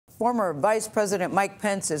Former Vice President Mike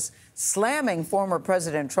Pence is slamming former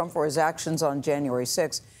President Trump for his actions on January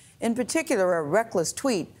 6, in particular a reckless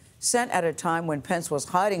tweet sent at a time when Pence was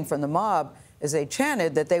hiding from the mob as they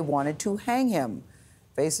chanted that they wanted to hang him.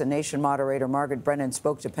 Face the Nation moderator Margaret Brennan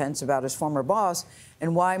spoke to Pence about his former boss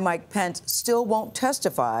and why Mike Pence still won't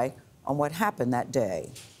testify on what happened that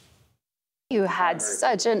day. You had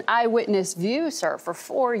such an eyewitness view, sir, for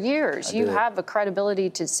 4 years. You have a credibility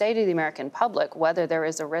to say to the American public whether there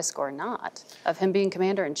is a risk or not of him being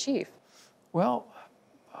commander-in-chief. Well,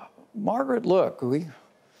 Margaret, look,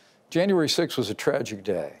 January 6th was a tragic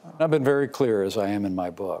day. I've been very clear, as I am in my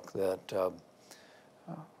book, that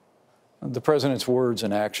the president's words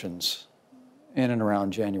and actions in and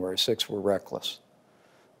around January 6th were reckless.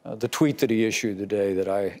 The tweet that he issued the day that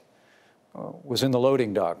I was in the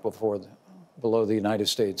loading dock below the United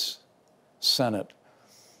States Senate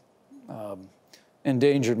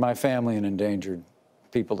endangered my family and endangered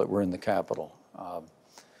people that were in the Capitol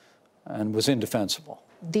and was indefensible.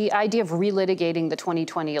 The idea of relitigating the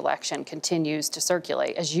 2020 election continues to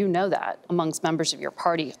circulate, as you know that, amongst members of your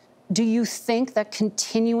party. Do you think that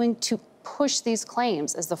continuing to push these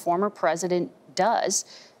claims, as the former president does,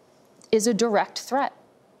 is a direct threat?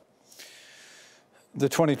 The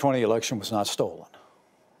 2020 election was not stolen.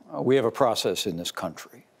 We have a process in this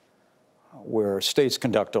country where states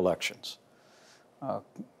conduct elections.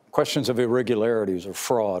 Questions of irregularities or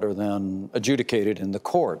fraud are then adjudicated in the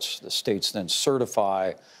courts. The states then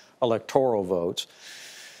certify electoral votes.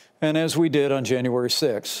 And as we did on January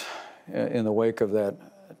 6th, in the wake of that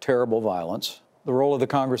terrible violence, the role of the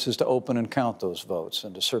Congress is to open and count those votes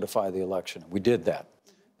and to certify the election. We did that.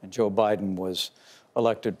 And Joe Biden was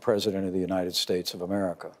elected President of the United States of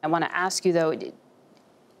America. I want to ask you, though,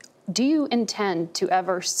 do you intend to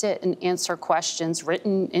ever sit and answer questions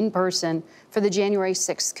written in person for the January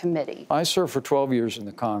 6th committee? I served for 12 years in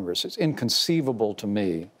the Congress. It's inconceivable to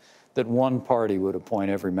me that one party would appoint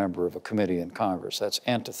every member of a committee in Congress. That's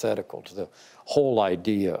antithetical to the whole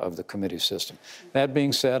idea of the committee system. That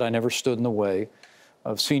being said, I never stood in the way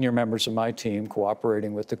of senior members of my team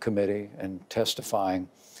cooperating with the committee and testifying.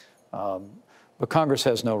 But Congress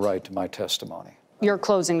has no right to my testimony. You're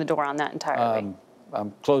closing the door on that entirely.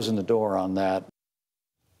 I'm closing the door on that.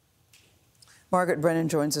 Margaret Brennan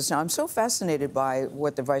joins us now. I'm so fascinated by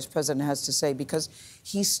what the vice president has to say because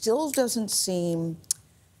he still doesn't seem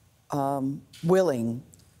willing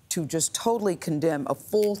to just totally condemn a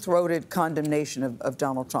full-throated condemnation of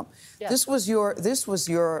Donald Trump. Yes. This was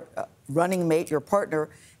your running mate, your partner,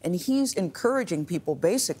 and he's encouraging people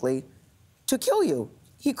basically to kill you.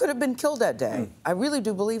 He could have been killed that day. I really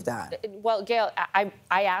do believe that. Well, Gayle, I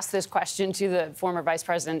asked this question to the former vice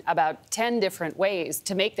president about 10 different ways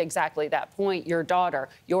to make exactly that point. Your daughter,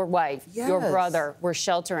 your wife, your brother were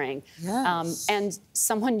sheltering. Yes. And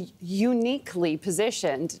someone uniquely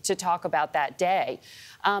positioned to talk about that day.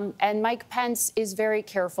 And Mike Pence is very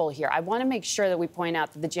careful here. I want to make sure that we point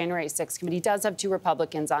out that the January 6th committee does have 2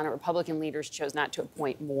 Republicans on it. Republican leaders chose not to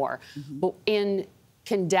appoint more. But in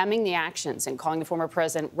condemning the actions and calling the former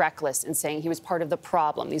president reckless and saying he was part of the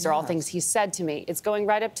problem. These are all things he said to me. It's going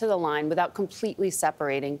right up to the line without completely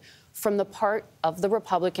separating from the part of the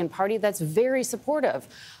Republican Party that's very supportive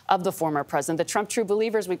of the former president. The Trump true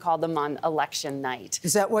believers, we called them on election night.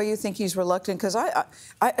 Is that why you think he's reluctant? Because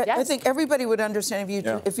I think everybody would understand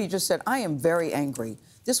if he just said, I am very angry.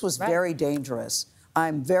 This was very dangerous.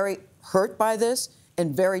 I'm very hurt by this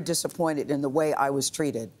and very disappointed in the way I was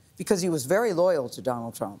treated. Because he was very loyal to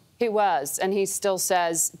Donald Trump. He was, and he still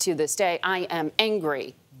says to this day, I am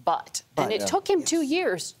angry, but. And it took him 2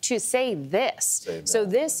 years to say this. So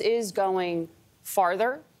this is going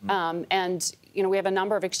farther. And, you know, we have a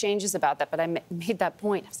number of exchanges about that, but I made that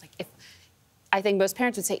point. I was like, I think most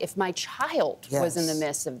parents would say, if my child was in the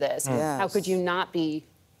midst of this, how could you not be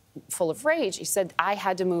full of rage? He said, I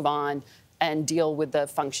had to move on and deal with the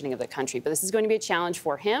functioning of the country. But this is going to be a challenge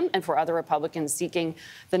for him and for other Republicans seeking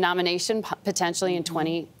the nomination potentially in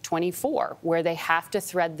 2024, where they have to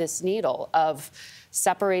thread this needle of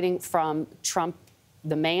separating from Trump,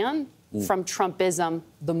 the man, from Trumpism,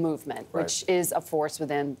 the movement, which is a force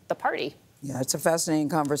within the party. Yeah, it's a fascinating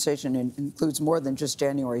conversation and includes more than just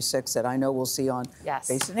January 6th that I know we'll see on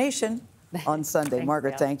Face the Nation on Sunday.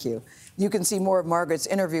 Margaret, thank you. You can see more of Margaret's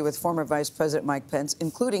interview with former Vice President Mike Pence,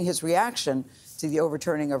 including his reaction to the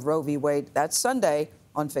overturning of Roe v. Wade. That's Sunday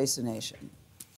on Face the Nation.